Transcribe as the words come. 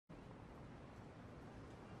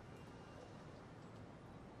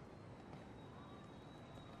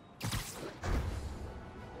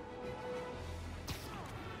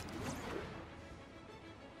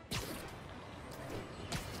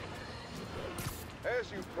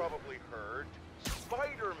As you've probably heard,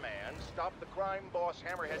 Spider-Man stopped the crime boss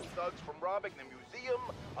Hammerhead's thugs from robbing the Museum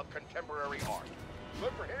of Contemporary Art.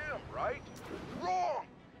 Good for him, right? Wrong!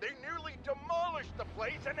 They nearly demolished the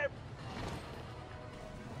place and have...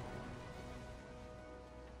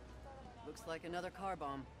 Looks like another car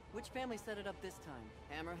bomb. Which family set it up this time?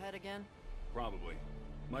 Hammerhead again? Probably.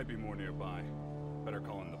 Might be more nearby. Better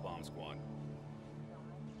call in the bomb squad.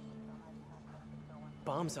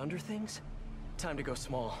 Bombs under things? Time to go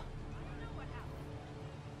small.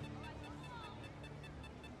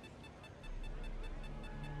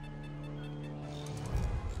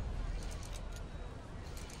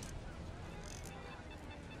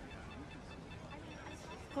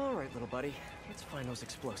 All right, little buddy. Let's find those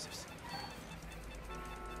explosives.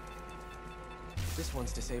 This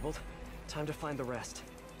one's disabled. Time to find the rest.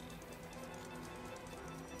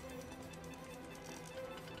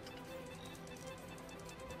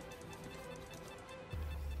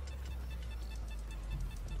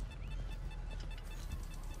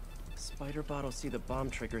 Spider bottles see the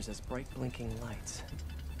bomb triggers as bright blinking lights.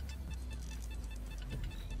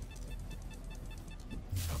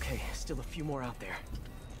 Okay, still a few more out there.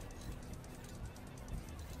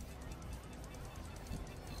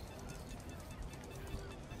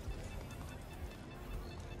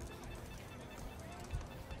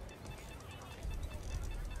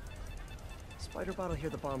 Spider bottle hear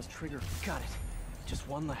the bomb's trigger. Got it. Just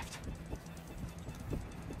one left.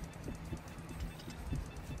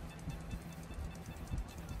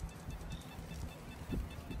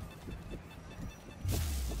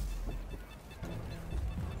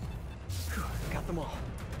 Whew, got them all.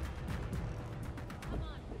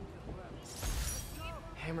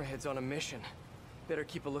 Hammerhead's on a mission. Better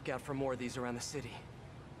keep a lookout for more of these around the city.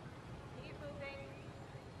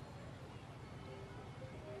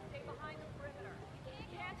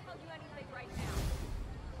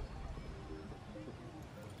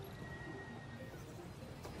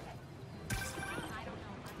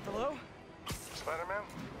 Hello? Spider-Man?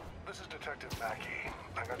 This is Detective Mackey.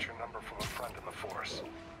 I got your number from a friend in the force.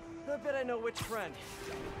 I bet I know which friend.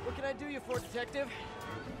 What can I do you for, Detective?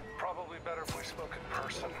 Probably better if we spoke in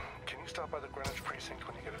person. Can you stop by the Greenwich precinct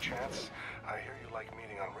when you get a chance? I hear you like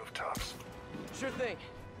meeting on rooftops. Sure thing.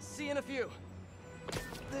 See you in a few.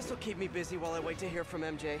 This'll keep me busy while I wait to hear from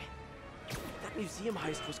MJ. That museum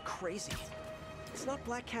heist was crazy. It's not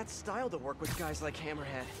Black Cat's style to work with guys like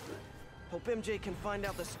Hammerhead. Hope MJ can find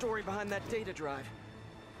out the story behind that data drive.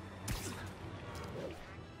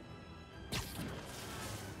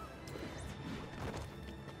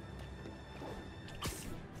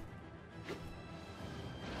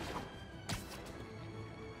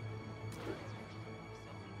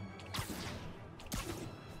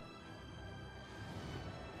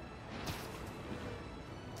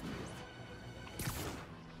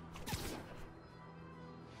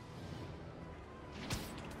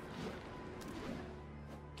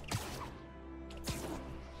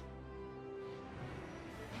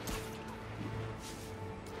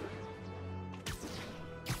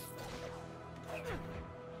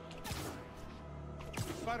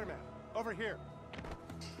 Spider-Man, over here.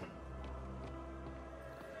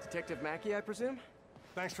 Detective Mackey, I presume?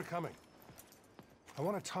 Thanks for coming. I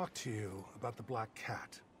want to talk to you about the Black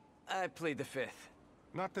Cat. I plead the fifth.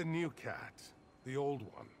 Not the new cat, the old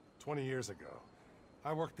one, 20 years ago.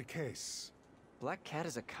 I worked the case. Black Cat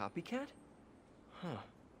is a copycat? Huh.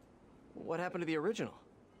 What happened to the original?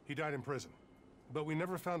 He died in prison, but we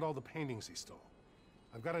never found all the paintings he stole.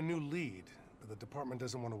 I've got a new lead, but the department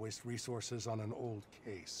doesn't want to waste resources on an old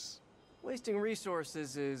case. Wasting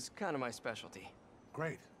resources is kind of my specialty.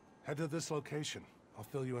 Great. Head to this location. I'll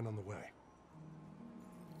fill you in on the way.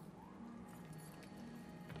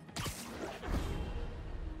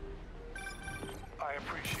 I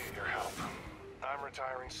appreciate your help. I'm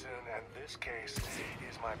retiring soon, and this case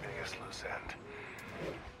is my biggest loose end.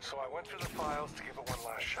 So I went through the files to give it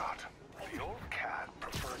one last shot. The old cat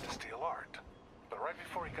preferred to steal art. But right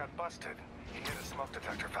before he got busted, he hit a smoke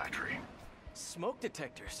detector factory. Smoke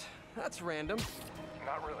detectors? That's random.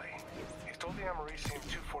 Not really. He stole the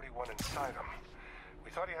Americium-241 inside him.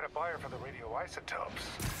 We thought he had a buyer for the radioisotopes,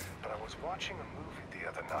 but I was watching a movie the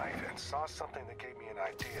other night and saw something that gave me an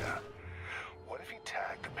idea. What if he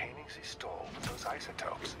tagged the paintings he stole with those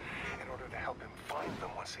isotopes in order to help him find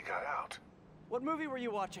them once he got out? What movie were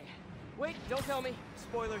you watching? Wait, don't tell me.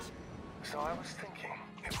 Spoilers. So I was thinking,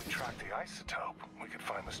 if we tracked the isotope, we could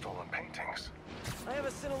find the stolen paintings. I have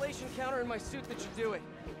a scintillation counter in my suit that should do it.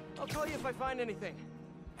 I'll call you if I find anything.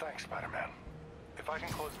 Thanks, Spider-Man. If I can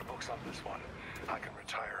close the books on this one, I can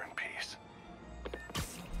retire in peace.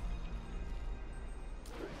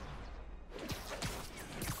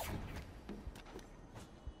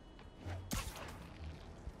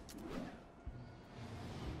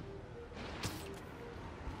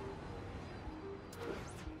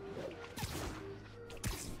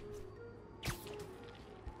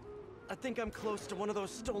 I think I'm close to one of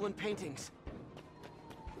those stolen paintings.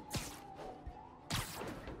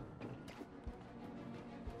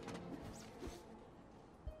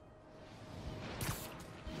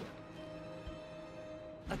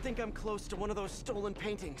 I think I'm close to one of those stolen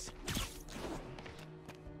paintings.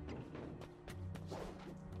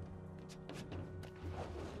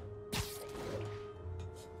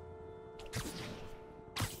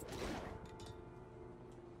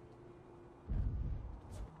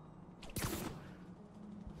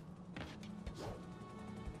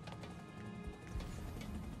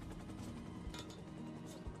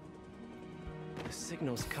 The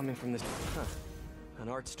signal's coming from this... an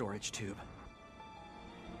art storage tube.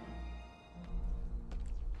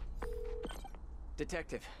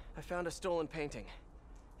 Detective, I found a stolen painting.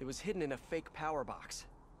 It was hidden in a fake power box.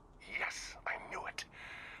 Yes, I knew it.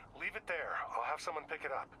 Leave it there. I'll have someone pick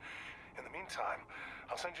it up. In the meantime,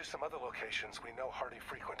 I'll send you some other locations we know Hardy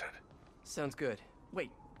frequented. Sounds good.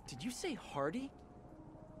 Wait, did you say Hardy?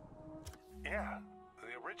 Yeah,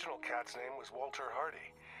 the original cat's name was Walter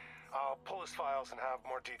Hardy. I'll pull his files and have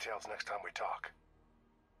more details next time we talk.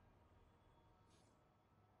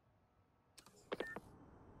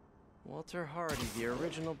 Walter Hardy, the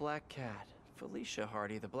original black cat. Felicia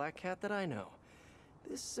Hardy, the black cat that I know.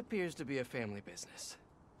 This appears to be a family business.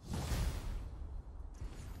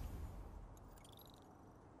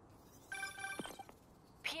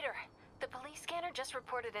 Peter, the police scanner just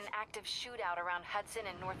reported an active shootout around Hudson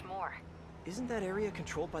and North Moore. Isn't that area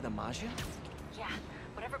controlled by the Mafia? Yeah,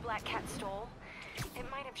 whatever Black Cat stole, it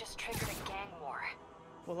might have just triggered a gang war.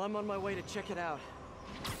 Well, I'm on my way to check it out.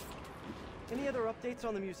 Any other updates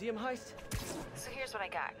on the museum heist? So here's what I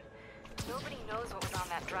got. Nobody knows what was on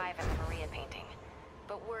that drive in the Maria painting.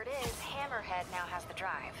 But word is, Hammerhead now has the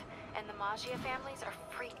drive, and the Maggia families are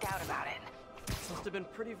freaked out about it. Must have been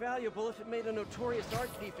pretty valuable if it made a notorious art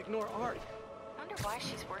thief ignore art. Wonder why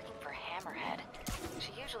she's working for Hammerhead.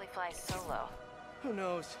 She usually flies solo. Who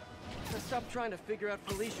knows? I stopped trying to figure out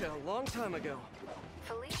Felicia a long time ago.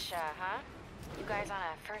 Felicia, huh? You guys on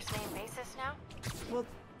a first-name basis now? Well,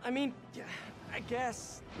 I mean, yeah, I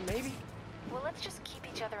guess, maybe. Well, let's just keep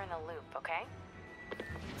each other in the loop, okay?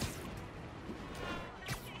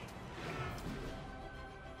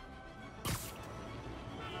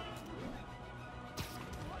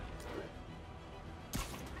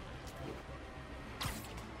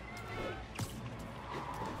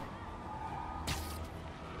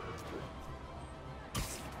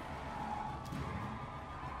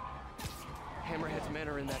 Hammerhead's men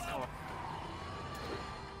are in that car.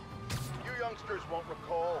 You youngsters won't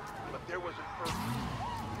recall, but there was an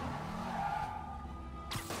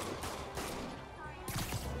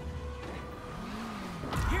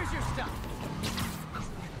Here's your stuff!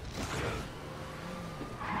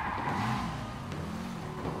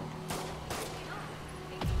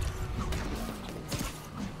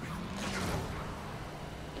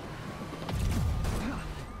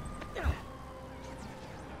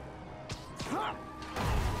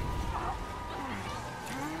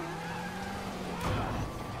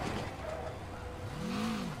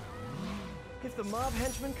 If the mob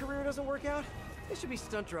henchman career doesn't work out, they should be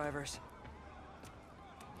stunt drivers.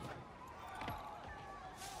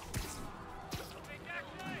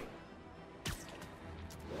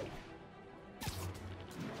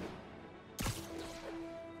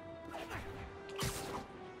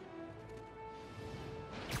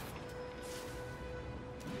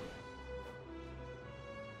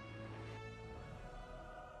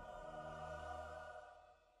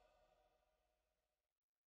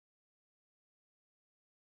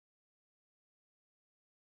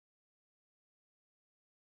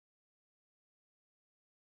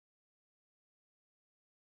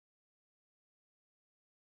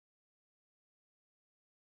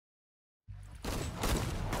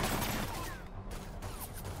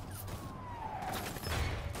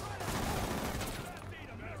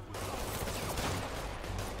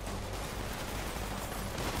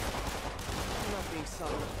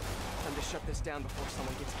 Solid. Time to shut this down before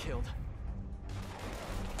someone gets killed.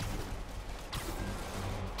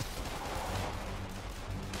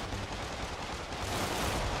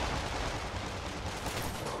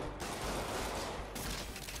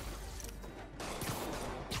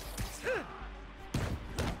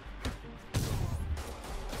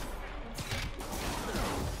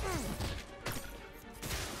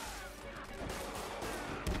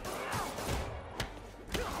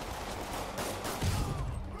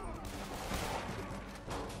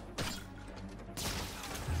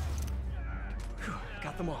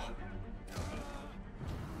 Them all.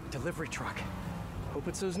 Delivery truck. Hope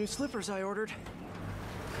it's those new slippers I ordered.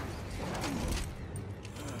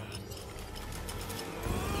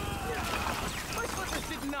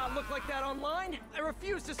 like that online, I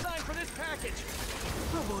refuse to sign for this package.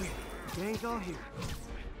 Oh boy, the gang's all here.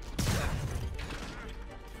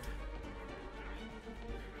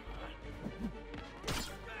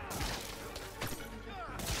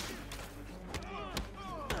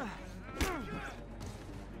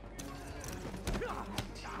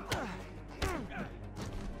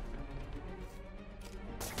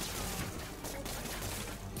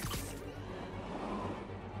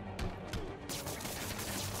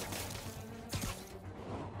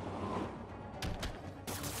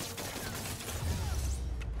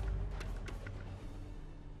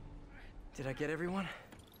 Did I get everyone?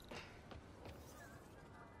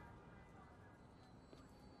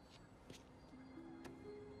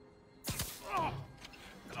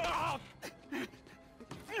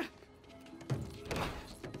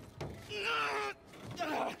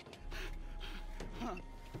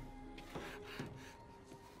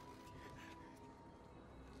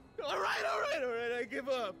 All right, I give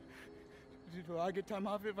up. Do I get time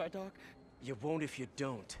off if I talk? You won't if you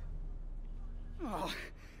don't. Oh,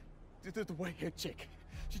 the white-haired chick.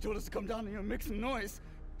 She told us to come down here and make some noise.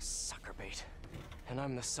 Sucker bait. And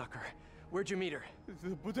I'm the sucker. Where'd you meet her? The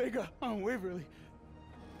bodega on Waverly.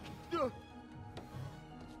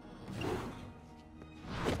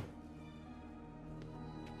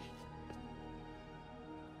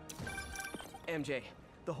 MJ,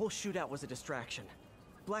 the whole shootout was a distraction.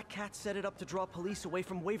 Black Cat set it up to draw police away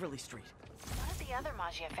from Waverly Street. One of the other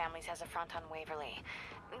Maggia families has a front on Waverly.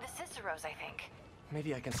 The Ciceros, I think.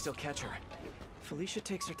 Maybe I can still catch her. Felicia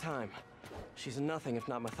takes her time. She's nothing if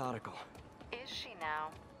not methodical. Is she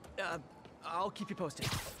now? I'll keep you posted.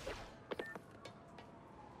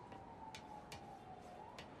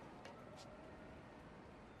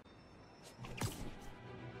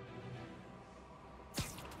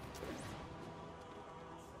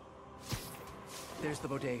 There's the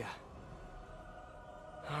bodega.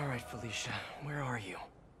 All right, Felicia, where are you?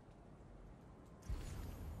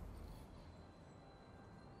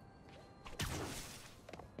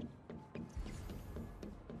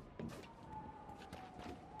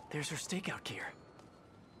 There's her stakeout gear.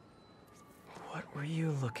 What were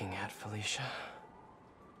you looking at, Felicia?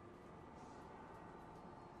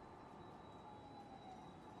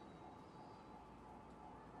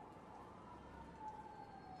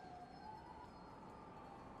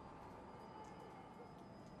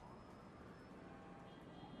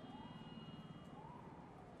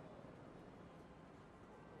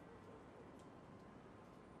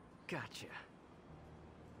 Gotcha.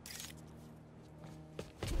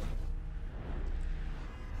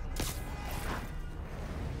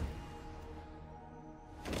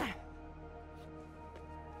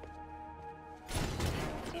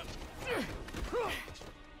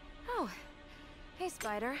 Oh, hey,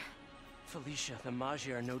 Spider. Felicia, the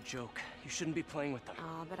Maggia are no joke. You shouldn't be playing with them.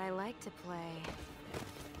 Oh, but I like to play.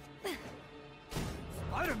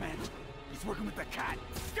 Spider-Man! He's working with the cat!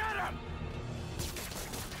 Get him!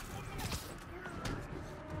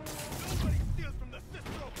 Nobody steals from the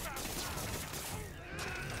Cicero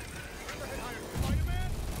Ever hired Spider-Man?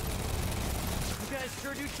 You guys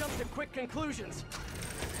sure do jump to quick conclusions.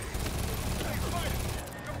 Hey, Spider!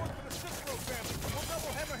 Come work for the Cicero family. We'll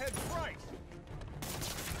double Hammerhead's price.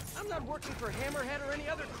 I'm not working for Hammerhead or any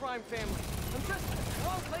other crime family. I'm just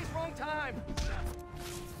wrong place, wrong time.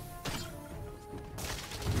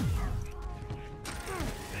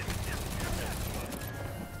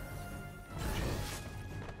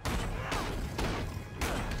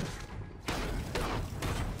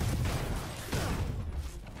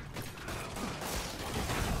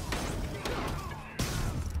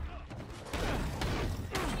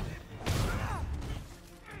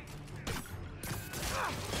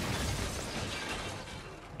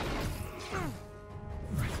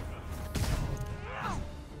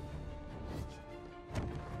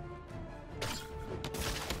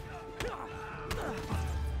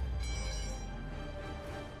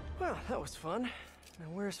 Well, that was fun. Now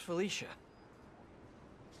where's Felicia?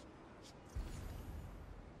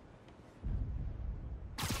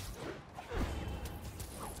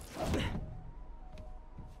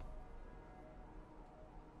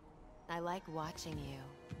 I like watching you.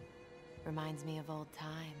 Reminds me of old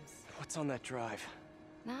times. What's on that drive?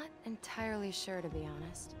 Not entirely sure, to be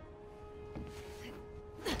honest.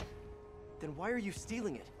 Then why are you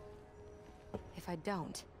stealing it? If I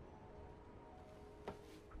don't,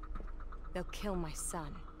 they'll kill my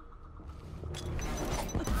son.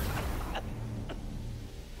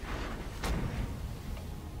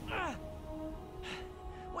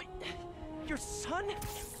 Wait, your son?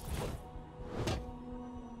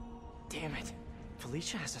 Damn it.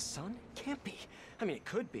 Felicia has a son? Can't be. I mean, it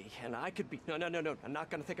could be, and I could be. No. I'm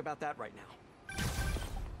not gonna think about that right now.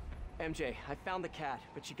 MJ, I found the cat,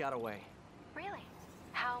 but she got away. Really?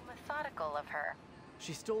 How methodical of her.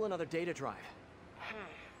 She stole another data drive.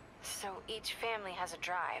 So each family has a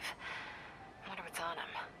drive. Wonder what's on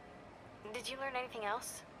them. Did you learn anything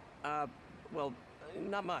else? Well,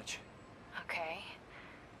 not much. Okay.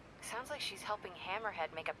 Sounds like she's helping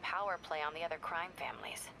Hammerhead make a power play on the other crime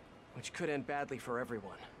families. Which could end badly for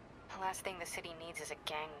everyone. The last thing the city needs is a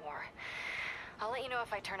gang war. I'll let you know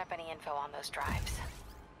if I turn up any info on those drives.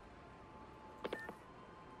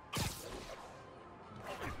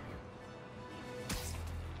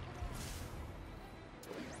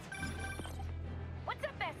 What's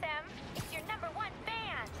up, SM? It's your #1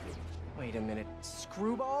 fan! Wait a minute.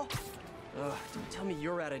 Screwball? Ugh, don't tell me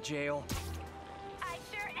you're out of jail. I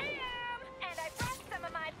sure am! And I brought some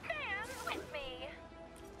of my fans with me!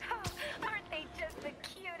 Oh, aren't they just the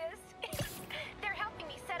cutest? They're helping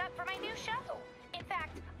me set up for my new show. In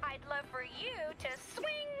fact, I'd love for you to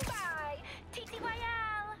swing by!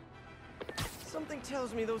 TTYL! Something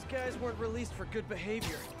tells me those guys weren't released for good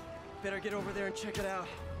behavior. Better get over there and check it out.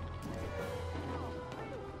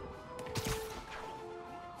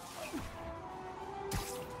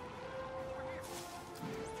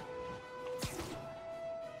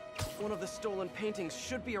 One of the stolen paintings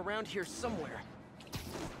should be around here somewhere.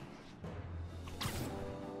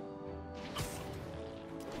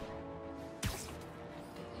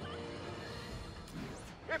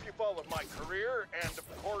 If you followed my career, and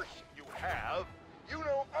of course you have, you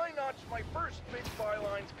know I notched my first big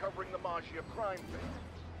bylines covering the Maggia crime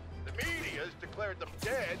families. The media's declared them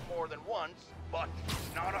dead more than once, but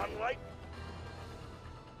not unlike...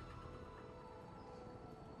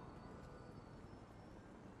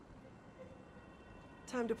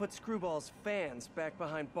 Time to put Screwball's fans back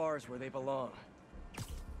behind bars where they belong.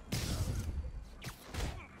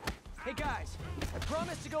 Hey guys, I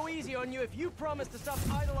promise to go easy on you if you promise to stop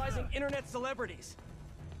idolizing internet celebrities.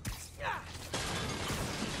 Ah!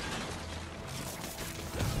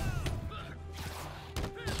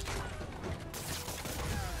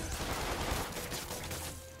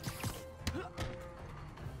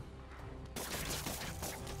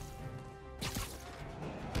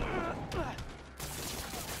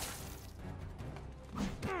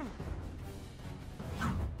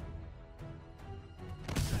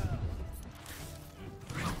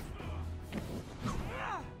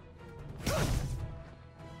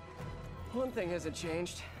 One thing hasn't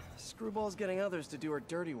changed. Screwball's getting others to do her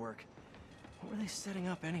dirty work. What were they setting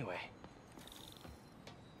up anyway?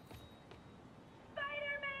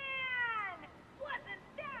 Spider-Man! Wasn't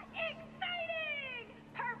that exciting?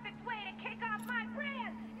 Perfect way to kick off my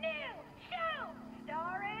brand new show,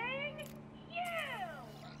 starring you!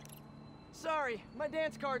 Sorry, my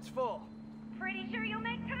dance card's full. Pretty sure you'll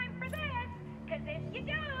make time for this, because if you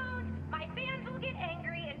don't, my fans will get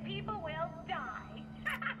angry and people will die.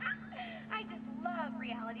 I just love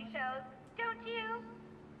reality shows, don't you?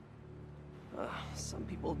 Some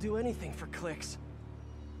people do anything for clicks.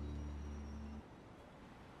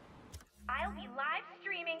 I'll be live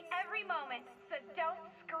streaming every moment, so don't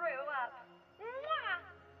screw up. Mwah!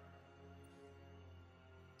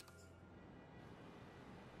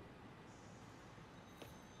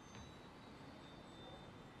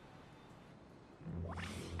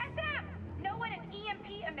 SM! Know what an EMP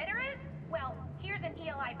emitter is? Well, here's an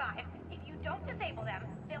ELI-5. If you don't disable them,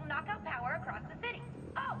 they'll knock out power across the city.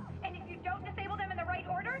 Oh, and if you don't disable them in the right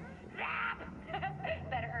order, zap!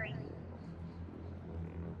 Better hurry.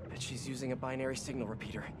 Bet she's using a binary signal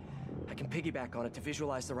repeater. I can piggyback on it to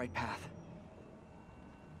visualize the right path.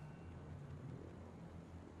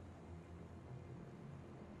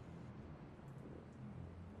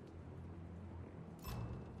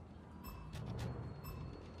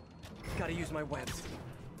 Gotta use my webs.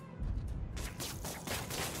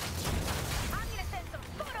 I'm gonna send some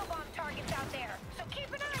photobomb targets out there, so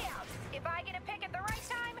keep an eye out. If I get a pick at the right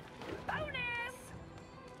time, bonus!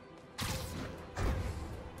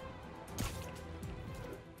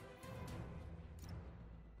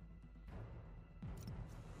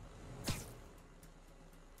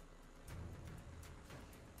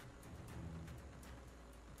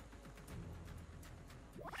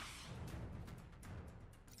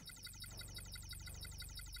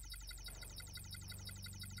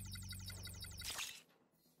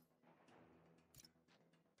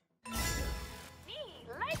 Me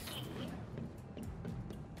likey!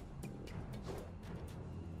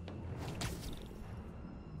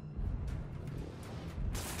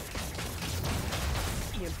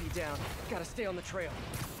 EMP down. Gotta stay on the trail.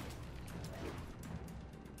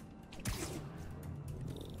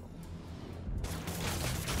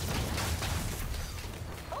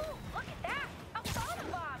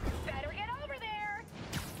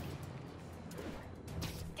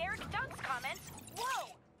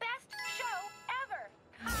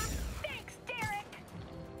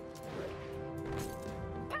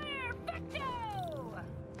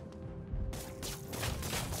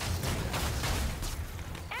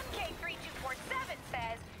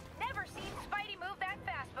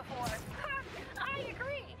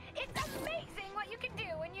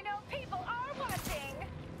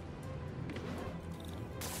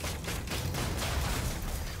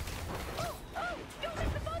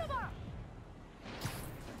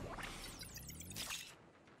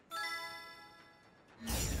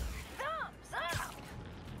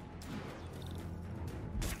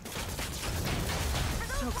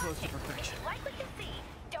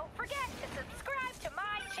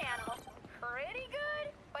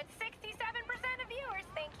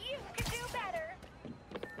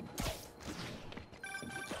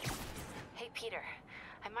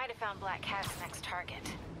 might have found Black Cat's next target.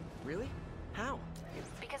 Really? How?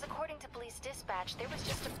 Because according to police dispatch, there was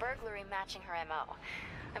just a burglary matching her MO.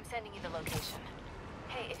 I'm sending you the location.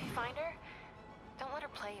 Hey, if you find her, don't let her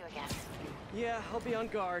play you again. Yeah, I'll be on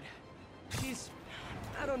guard. She's...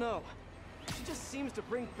 I don't know. She just seems to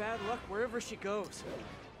bring bad luck wherever she goes.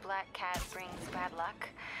 Black Cat brings bad luck?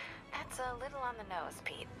 That's a little on the nose,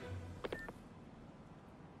 Pete.